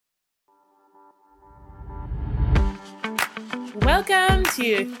Welcome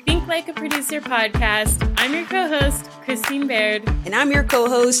to Think Like a Producer podcast. I'm your co-host, Christine Baird. And I'm your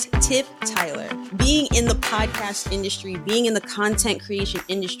co-host, Tiff Tyler. Being in the podcast industry, being in the content creation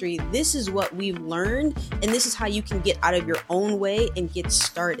industry, this is what we've learned, and this is how you can get out of your own way and get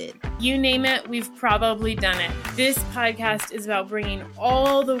started. You name it, we've probably done it. This podcast is about bringing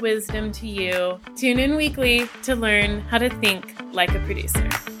all the wisdom to you. Tune in weekly to learn how to think like a producer.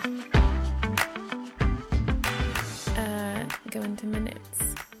 Go into minutes.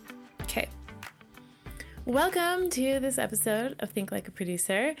 Okay. Welcome to this episode of Think Like a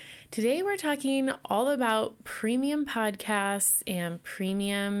Producer. Today we're talking all about premium podcasts and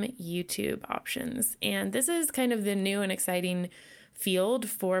premium YouTube options. And this is kind of the new and exciting field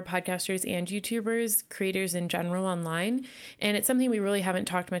for podcasters and YouTubers, creators in general online. And it's something we really haven't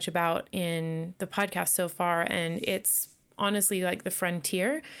talked much about in the podcast so far. And it's honestly like the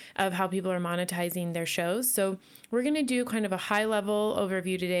frontier of how people are monetizing their shows. So we're going to do kind of a high level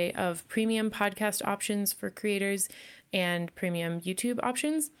overview today of premium podcast options for creators and premium YouTube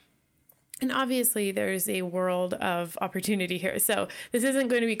options. And obviously there's a world of opportunity here. So this isn't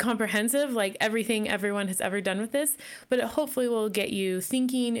going to be comprehensive like everything everyone has ever done with this, but it hopefully will get you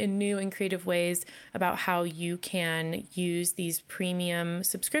thinking in new and creative ways about how you can use these premium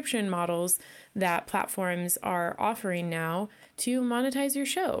subscription models that platforms are offering now to monetize your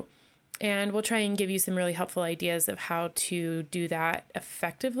show. And we'll try and give you some really helpful ideas of how to do that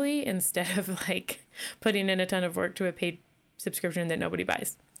effectively instead of like putting in a ton of work to a paid subscription that nobody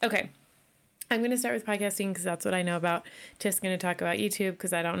buys. Okay. I'm going to start with podcasting because that's what I know about. Tiff's going to talk about YouTube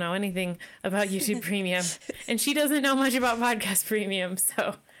because I don't know anything about YouTube Premium. And she doesn't know much about Podcast Premium.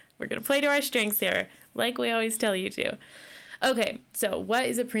 So we're going to play to our strengths here, like we always tell you to. Okay, so what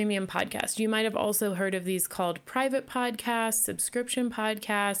is a premium podcast? You might have also heard of these called private podcasts, subscription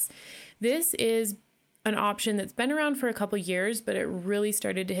podcasts. This is an option that's been around for a couple years, but it really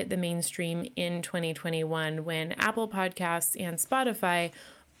started to hit the mainstream in 2021 when Apple Podcasts and Spotify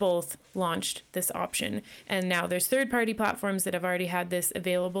both launched this option. And now there's third-party platforms that have already had this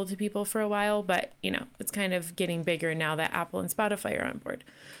available to people for a while, but it's kind of getting bigger now that Apple and Spotify are on board.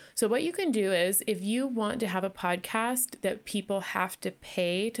 So what you can do is if you want to have a podcast that people have to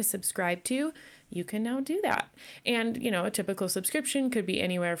pay to subscribe to, you can now do that. And, a typical subscription could be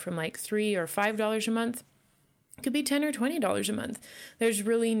anywhere from like $3 or $5 a month. It could be $10 or $20 a month. There's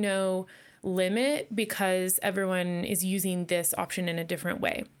really no limit because everyone is using this option in a different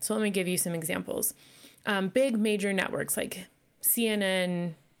way. So let me give you some examples. Big major networks like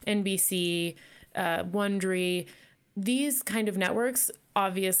CNN, NBC, Wondery, these kind of networks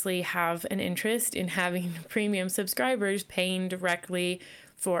obviously have an interest in having premium subscribers paying directly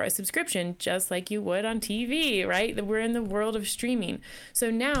for a subscription, just like you would on TV, right? We're in the world of streaming.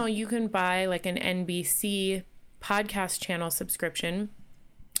 So now you can buy like an NBC podcast channel subscription.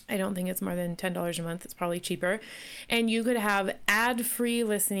 I don't think it's more than $10 a month. It's probably cheaper. And you could have ad-free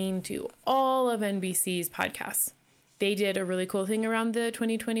listening to all of NBC's podcasts. They did a really cool thing around the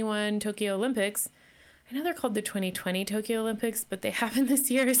 2021 Tokyo Olympics. I know they're called the 2020 Tokyo Olympics, but they happen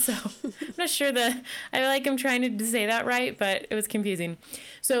this year, so I'm not sure I'm trying to say that right, but it was confusing.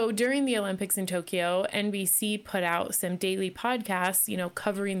 So during the Olympics in Tokyo, NBC put out some daily podcasts,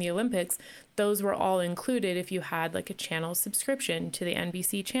 covering the Olympics. Those were all included if you had like a channel subscription to the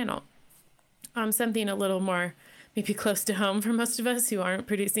NBC channel. Something a little more maybe close to home for most of us who aren't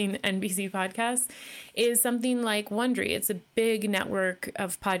producing NBC podcasts is something like Wondery. It's a big network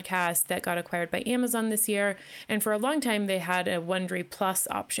of podcasts that got acquired by Amazon this year. And for a long time, they had a Wondery Plus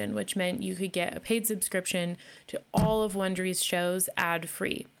option, which meant you could get a paid subscription to all of Wondery's shows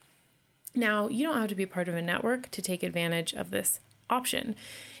ad-free. Now, you don't have to be part of a network to take advantage of this option.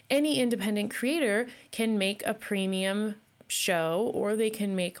 Any independent creator can make a premium show, or they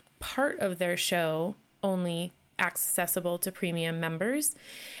can make part of their show only accessible to premium members.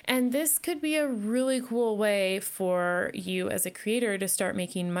 And this could be a really cool way for you as a creator to start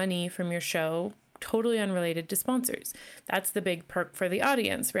making money from your show, totally unrelated to sponsors. That's the big perk for the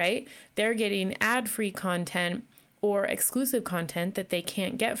audience, right? They're getting ad-free content or exclusive content that they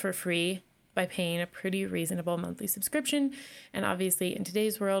can't get for free by paying a pretty reasonable monthly subscription. And obviously in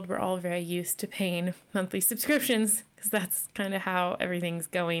today's world, we're all very used to paying monthly subscriptions because that's kind of how everything's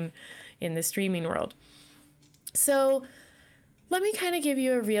going in the streaming world. So let me kind of give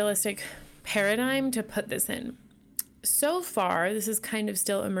you a realistic paradigm to put this in. So far, this is kind of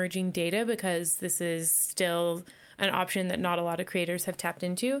still emerging data because this is still an option that not a lot of creators have tapped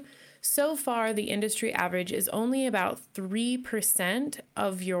into. So far, the industry average is only about 3%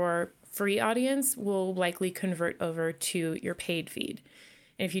 of your free audience will likely convert over to your paid feed.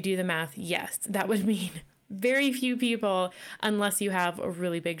 And if you do the math, yes, that would mean very few people unless you have a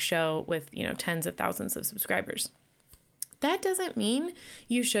really big show with, tens of thousands of subscribers. That doesn't mean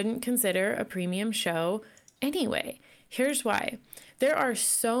you shouldn't consider a premium show anyway. Here's why. There are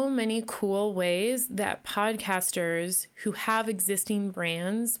so many cool ways that podcasters who have existing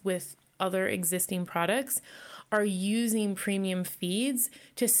brands with other existing products are using premium feeds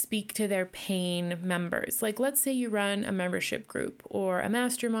to speak to their paying members. Like, let's say you run a membership group or a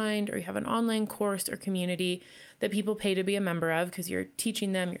mastermind, or you have an online course or community that people pay to be a member of because you're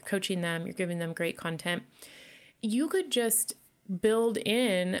teaching them, you're coaching them, you're giving them great content. You could just build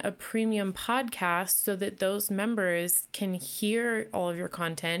in a premium podcast so that those members can hear all of your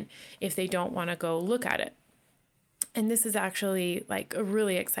content if they don't want to go look at it. And this is actually like a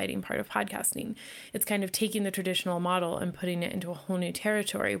really exciting part of podcasting. It's kind of taking the traditional model and putting it into a whole new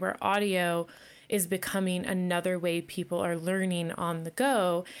territory where audio is becoming another way people are learning on the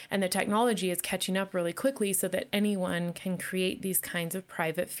go. And the technology is catching up really quickly so that anyone can create these kinds of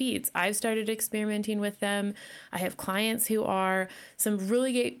private feeds. I've started experimenting with them. I have clients who are. Some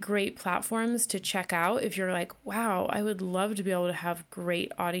really great platforms to check out if you're like, wow, I would love to be able to have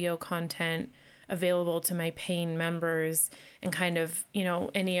great audio content available to my paying members, and kind of,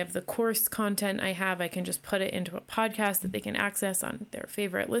 any of the course content I have, I can just put it into a podcast that they can access on their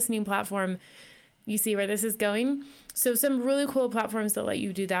favorite listening platform. You see where this is going? So some really cool platforms that let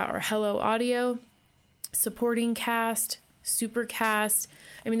you do that are Hello Audio, Supporting Cast, Supercast.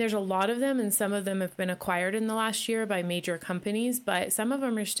 I mean, there's a lot of them, and some of them have been acquired in the last year by major companies, but some of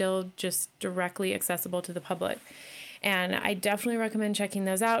them are still just directly accessible to the public. And I definitely recommend checking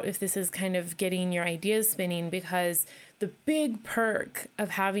those out if this is kind of getting your ideas spinning, because the big perk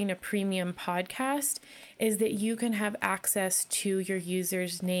of having a premium podcast is that you can have access to your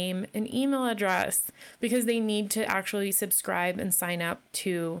user's name and email address, because they need to actually subscribe and sign up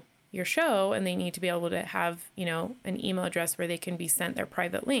to your show, and they need to be able to have, an email address where they can be sent their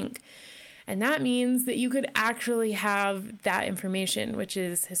private link. And that means that you could actually have that information, which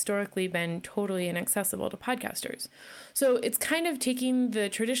has historically been totally inaccessible to podcasters. So it's kind of taking the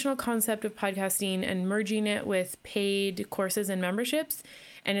traditional concept of podcasting and merging it with paid courses and memberships.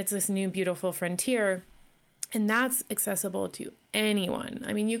 And it's this new beautiful frontier. And that's accessible to anyone.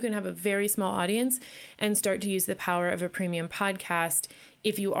 I mean, you can have a very small audience and start to use the power of a premium podcast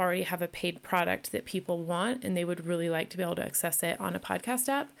if you already have a paid product that people want and they would really like to be able to access it on a podcast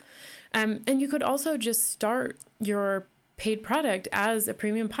app. And you could also just start your paid product as a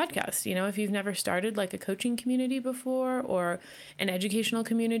premium podcast. If you've never started like a coaching community before or an educational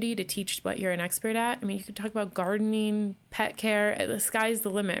community to teach what you're an expert at. I mean, you could talk about gardening, pet care, the sky's the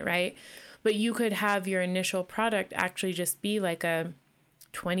limit, right? But you could have your initial product actually just be like a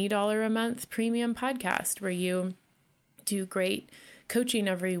 $20 a month premium podcast where you do great coaching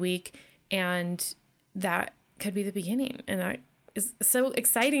every week. And that could be the beginning. And that is so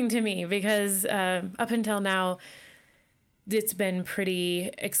exciting to me because up until now, it's been pretty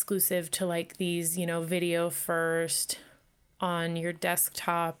exclusive to like these, video first on your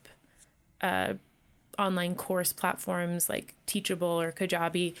desktop online course platforms like Teachable or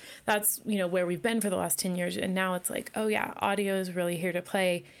Kajabi. That's, where we've been for the last 10 years. And now it's like, oh yeah, audio is really here to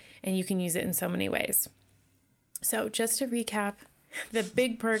play and you can use it in so many ways. So just to recap, the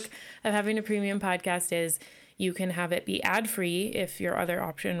big perk of having a premium podcast is you can have it be ad-free if your other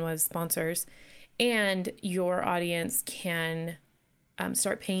option was sponsors, and your audience can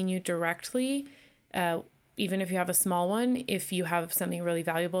start paying you directly, even if you have a small one, if you have something really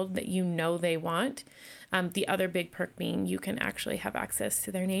valuable that they want. The other big perk being you can actually have access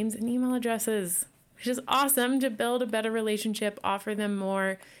to their names and email addresses, which is awesome to build a better relationship, offer them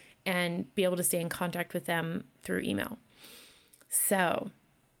more, and be able to stay in contact with them through email. So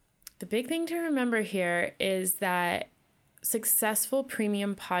the big thing to remember here is that successful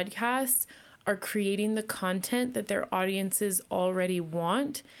premium podcasts are creating the content that their audiences already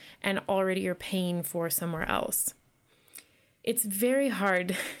want and already are paying for somewhere else. It's very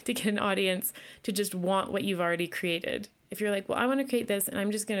hard to get an audience to just want what you've already created. If you're like, well, I want to create this and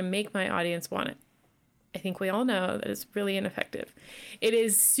I'm just going to make my audience want it. I think we all know that it's really ineffective. It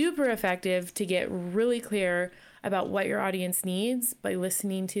is super effective to get really clear about what your audience needs by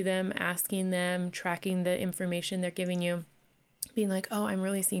listening to them, asking them, tracking the information they're giving you, being like, oh, I'm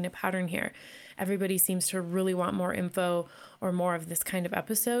really seeing a pattern here. Everybody seems to really want more info or more of this kind of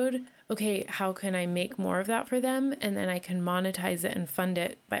episode. Okay, how can I make more of that for them? And then I can monetize it and fund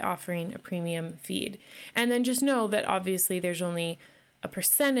it by offering a premium feed. And then just know that obviously there's only a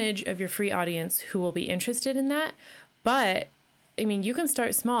percentage of your free audience who will be interested in that, but I mean, you can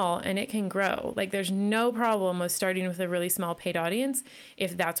start small and it can grow. Like there's no problem with starting with a really small paid audience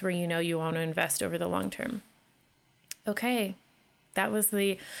if that's where you know you want to invest over the long term. Okay, that was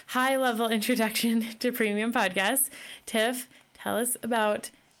the high level introduction to Premium Podcasts. Tiff, tell us about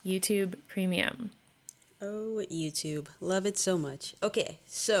YouTube Premium. Oh, YouTube. Love it so much. Okay,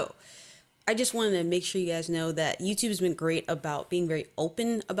 so I just wanted to make sure you guys know that YouTube has been great about being very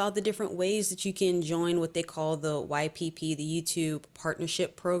open about the different ways that you can join what they call the YPP, the YouTube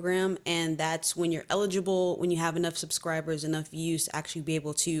Partnership Program. And that's when you're eligible, when you have enough subscribers, enough views to actually be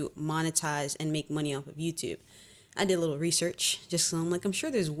able to monetize and make money off of YouTube. I did a little research, just so I'm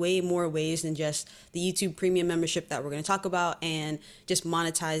sure there's way more ways than just the YouTube Premium membership that we're going to talk about and just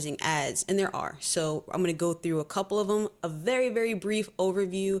monetizing ads. And there are. So I'm going to go through a couple of them. A very, very brief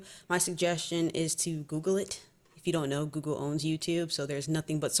overview. My suggestion is to Google it. If you don't know, Google owns YouTube. So there's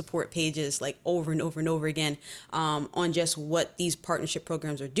nothing but support pages like over and over and over again on just what these partnership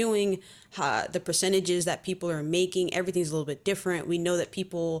programs are doing, the percentages that people are making. Everything's a little bit different. We know that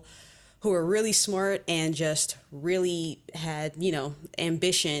people who are really smart and just really had,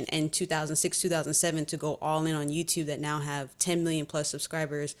 ambition in 2006, 2007 to go all in on YouTube that now have 10 million plus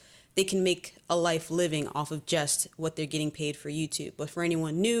subscribers, they can make a life living off of just what they're getting paid for YouTube. But for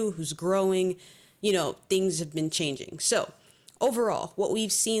anyone new who's growing, things have been changing. So overall, what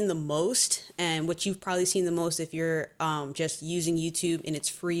we've seen the most and what you've probably seen the most if you're just using YouTube in its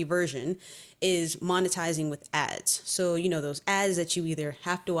free version is monetizing with ads. So, those ads that you either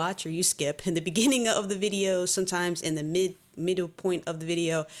have to watch or you skip in the beginning of the video, sometimes in the middle point of the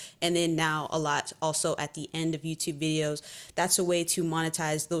video, and then now a lot also at the end of YouTube videos. That's a way to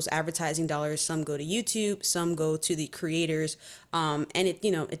monetize those advertising dollars. Some go to YouTube, some go to the creators. And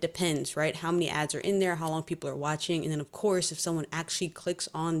it depends, right? How many ads are in there, how long people are watching. And then of course, if someone actually clicks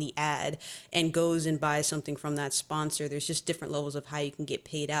on the ad and goes and buys something from that sponsor, there's just different levels of how you can get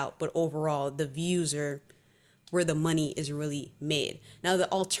paid out. But overall, the views are where the money is really made. Now, the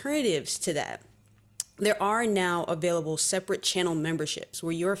alternatives to that, there are now available separate channel memberships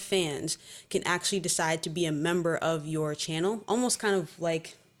where your fans can actually decide to be a member of your channel, almost kind of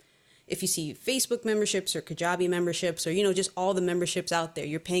like if you see Facebook memberships or Kajabi memberships or, just all the memberships out there.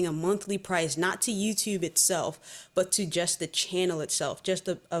 You're paying a monthly price, not to YouTube itself, but to just the channel itself, just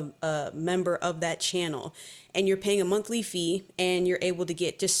a member of that channel. And you're paying a monthly fee and you're able to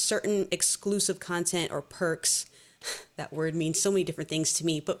get just certain exclusive content or perks. That word means so many different things to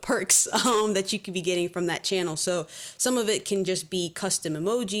me, but perks that you could be getting from that channel. So some of it can just be custom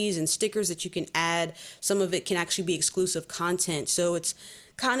emojis and stickers that you can add. Some of it can actually be exclusive content. So it's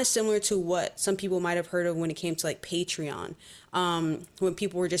kind of similar to what some people might have heard of when it came to like Patreon, when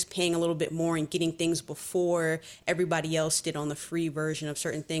people were just paying a little bit more and getting things before everybody else did on the free version of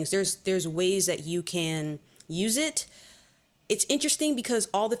certain things. There's ways that you can use it. It's interesting because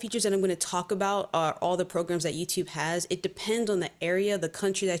all the features that I'm going to talk about are all the programs that YouTube has. It depends on the area, the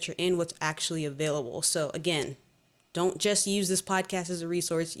country that you're in, what's actually available. So again, don't just use this podcast as a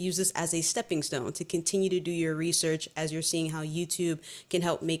resource. Use this as a stepping stone to continue to do your research as you're seeing how YouTube can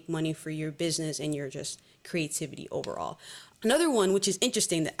help make money for your business and your just creativity overall. Another one, which is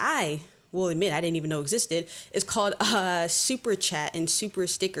interesting that I will admit I didn't even know existed, is called Super Chat and Super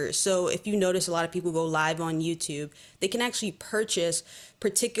Stickers. So if you notice, a lot of people go live on YouTube, they can actually purchase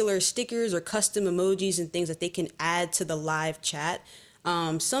particular stickers or custom emojis and things that they can add to the live chat.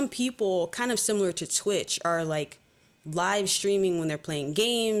 Some people, kind of similar to Twitch, are like live streaming when they're playing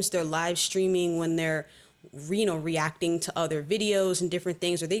games. They're live streaming when they're, reacting to other videos and different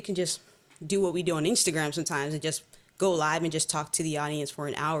things, or they can just do what we do on Instagram sometimes and just go live and just talk to the audience for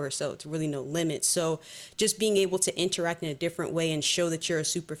an hour or so. It's really no limit. So just being able to interact in a different way and show that you're a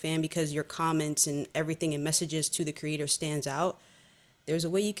super fan because your comments and everything and messages to the creator stands out. There's a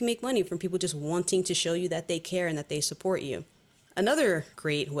way you can make money from people just wanting to show you that they care and that they support you. Another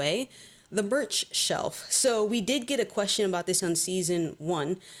great way, the merch shelf. So we did get a question about this on season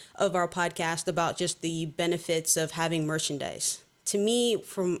 1 of our podcast about just the benefits of having merchandise. To me,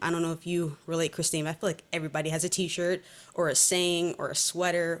 I don't know if you relate, Christine, I feel like everybody has a t-shirt or a saying or a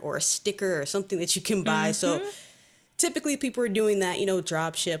sweater or a sticker or something that you can buy. So typically people are doing that,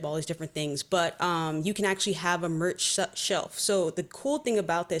 drop ship, all these different things, but you can actually have a merch shelf. So the cool thing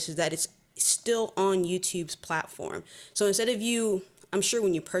about this is that it's still on YouTube's platform. So instead of I'm sure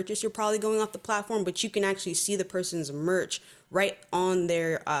when you purchase, you're probably going off the platform, but you can actually see the person's merch right on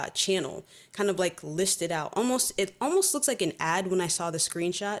their channel, kind of like listed out. It almost looks like an ad when I saw the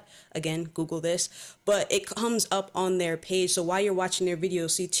screenshot. Again, Google this, but it comes up on their page. So while you're watching their video,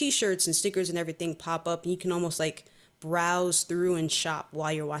 see t-shirts and stickers and everything pop up, and you can almost like browse through and shop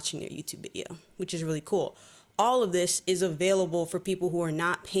while you're watching their YouTube video, which is really cool. all of this is available for people who are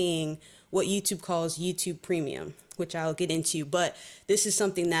not paying what YouTube calls YouTube Premium, which I'll get into. But this is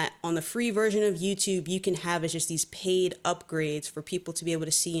something that on the free version of YouTube, you can have as just these paid upgrades for people to be able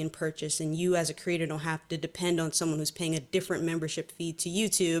to see and purchase. And you as a creator don't have to depend on someone who's paying a different membership fee to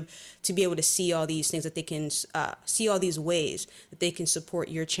YouTube to be able to see all these things, that they can see all these ways that they can support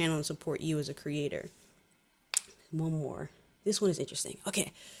your channel and support you as a creator. One more. This one is interesting.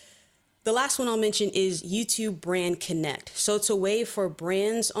 Okay. The last one I'll mention is YouTube Brand Connect. So it's a way for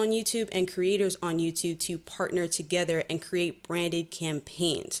brands on YouTube and creators on YouTube to partner together and create branded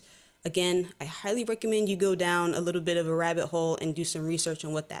campaigns. Again, I highly recommend you go down a little bit of a rabbit hole and do some research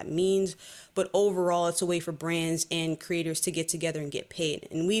on what that means. But overall, it's a way for brands and creators to get together and get paid.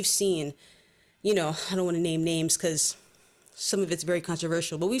 And we've seen, I don't want to name names because some of it's very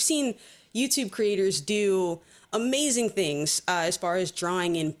controversial, but we've seen YouTube creators do amazing things as far as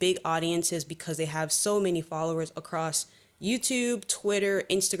drawing in big audiences because they have so many followers across YouTube, Twitter,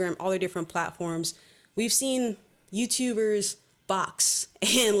 Instagram, all their different platforms. We've seen YouTubers box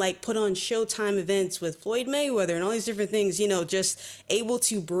and put on Showtime events with Floyd Mayweather and all these different things, just able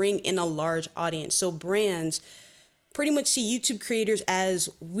to bring in a large audience. So brands pretty much see YouTube creators as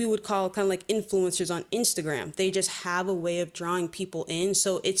we would call kind of like influencers on Instagram. They just have a way of drawing people in.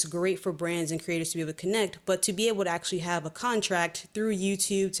 So it's great for brands and creators to be able to connect, but to be able to actually have a contract through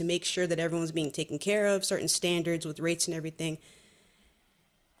YouTube to make sure that everyone's being taken care of, certain standards with rates and everything.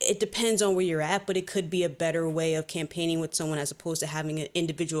 It depends on where you're at, but it could be a better way of campaigning with someone as opposed to having an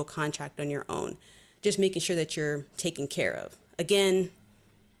individual contract on your own. Just making sure that you're taken care of. Again,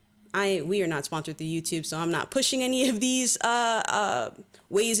 we are not sponsored through YouTube, so I'm not pushing any of these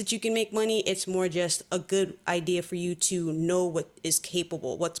ways that you can make money. It's more just a good idea for you to know what is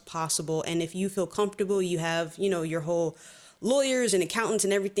capable, what's possible. And if you feel comfortable, you have, your whole lawyers and accountants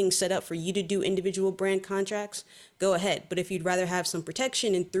and everything set up for you to do individual brand contracts, go ahead. But if you'd rather have some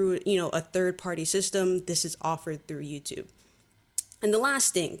protection and through, a third-party system, this is offered through YouTube. And the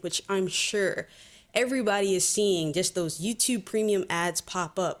last thing, which I'm sure everybody is seeing, just those YouTube Premium ads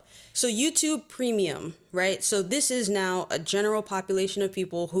pop up. So YouTube Premium, right? So this is now a general population of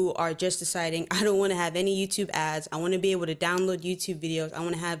people who are just deciding, I don't want to have any YouTube ads. I want to be able to download YouTube videos. I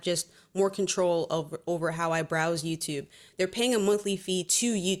want to have just more control over how I browse YouTube. They're paying a monthly fee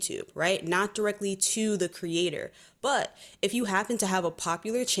to YouTube, right? Not directly to the creator. But if you happen to have a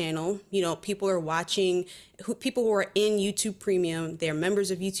popular channel, people are watching, people who are in YouTube Premium, they're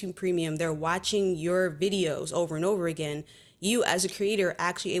members of YouTube Premium, they're watching your videos over and over again. You as a creator are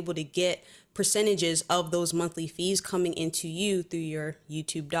actually able to get percentages of those monthly fees coming into you through your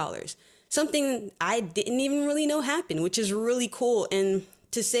YouTube dollars. Something I didn't even really know happened, which is really cool. And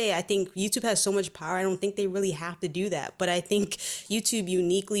to say, I think YouTube has so much power, I don't think they really have to do that. But I think YouTube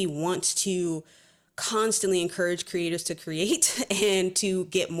uniquely wants to constantly encourage creators to create and to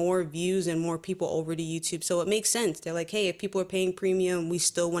get more views and more people over to YouTube. So it makes sense. They're like, hey, if people are paying premium, we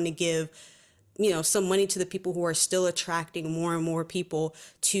still want to give some money to the people who are still attracting more and more people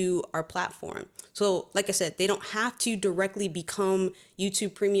to our platform. So like I said, they don't have to directly become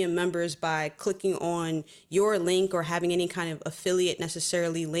YouTube Premium members by clicking on your link or having any kind of affiliate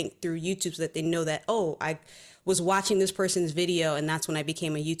necessarily linked through YouTube so that they know that, oh, I was watching this person's video and that's when I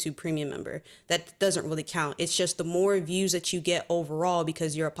became a YouTube Premium member. That doesn't really count. It's just the more views that you get overall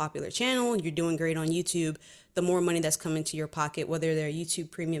because you're a popular channel, you're doing great on YouTube, the more money that's coming to your pocket, whether they're a YouTube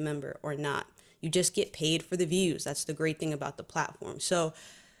Premium member or not. You just get paid for the views. That's the great thing about the platform. So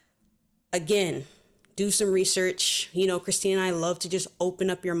again, do some research. Christine and I love to just open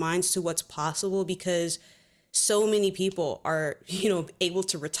up your minds to what's possible because so many people are, able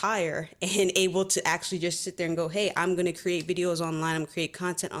to retire and able to actually just sit there and go, hey, I'm going to create videos online. I'm going to create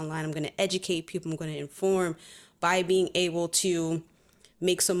content online. I'm going to educate people. I'm going to inform by being able to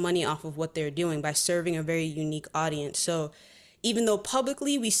make some money off of what they're doing by serving a very unique audience. So even though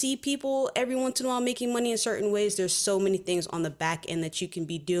publicly we see people every once in a while making money in certain ways, there's so many things on the back end that you can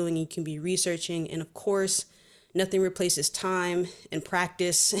be doing, you can be researching. And of course, nothing replaces time and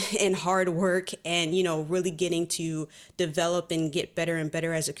practice and hard work and, really getting to develop and get better and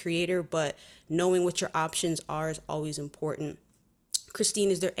better as a creator. But knowing what your options are is always important. Christine,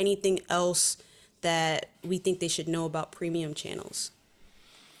 is there anything else that we think they should know about premium channels?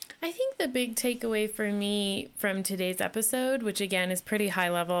 I think the big takeaway for me from today's episode, which again is pretty high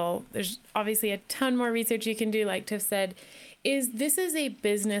level, there's obviously a ton more research you can do, like Tiff said, is this is a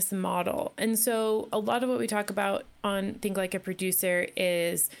business model. And so a lot of what we talk about on Think Like a Producer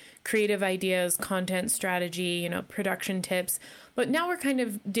is creative ideas, content strategy, production tips. But now we're kind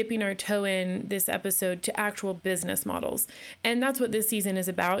of dipping our toe in this episode to actual business models. And that's what this season is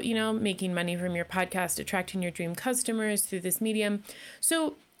about, making money from your podcast, attracting your dream customers through this medium.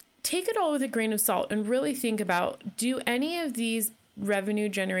 So take it all with a grain of salt and really think about, do any of these revenue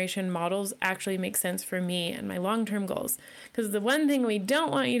generation models actually make sense for me and my long-term goals? Because the one thing we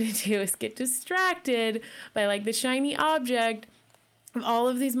don't want you to do is get distracted by the shiny object of all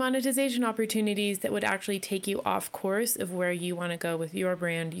of these monetization opportunities that would actually take you off course of where you want to go with your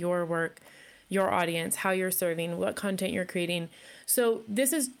brand, your work, your audience, how you're serving, what content you're creating. So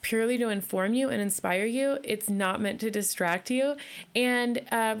this is purely to inform you and inspire you. It's not meant to distract you. And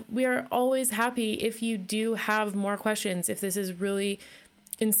we are always happy if you do have more questions, if this is really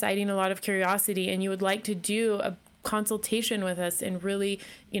inciting a lot of curiosity and you would like to do a consultation with us and really,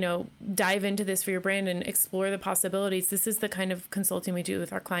 dive into this for your brand and explore the possibilities. This is the kind of consulting we do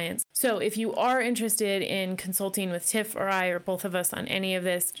with our clients. So if you are interested in consulting with Tiff or I or both of us on any of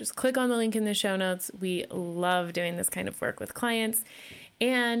this, just click on the link in the show notes. We love doing this kind of work with clients.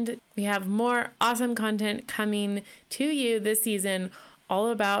 And we have more awesome content coming to you this season, all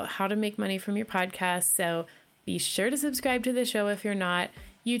about how to make money from your podcast. So be sure to subscribe to the show if you're not.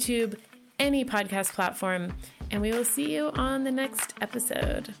 YouTube, any podcast platform, and we will see you on the next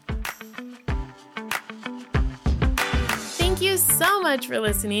episode. Thank you so much for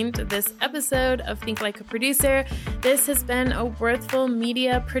listening to this episode of Think Like a Producer. This has been a Worthful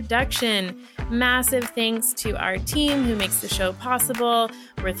Media production. Massive thanks to our team who makes the show possible,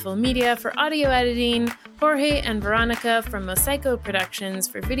 Worthful Media for audio editing, Jorge and Veronica from Mosaico Productions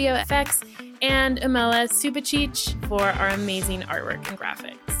for video effects, and Amela Subachich for our amazing artwork and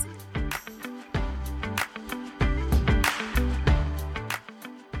graphics.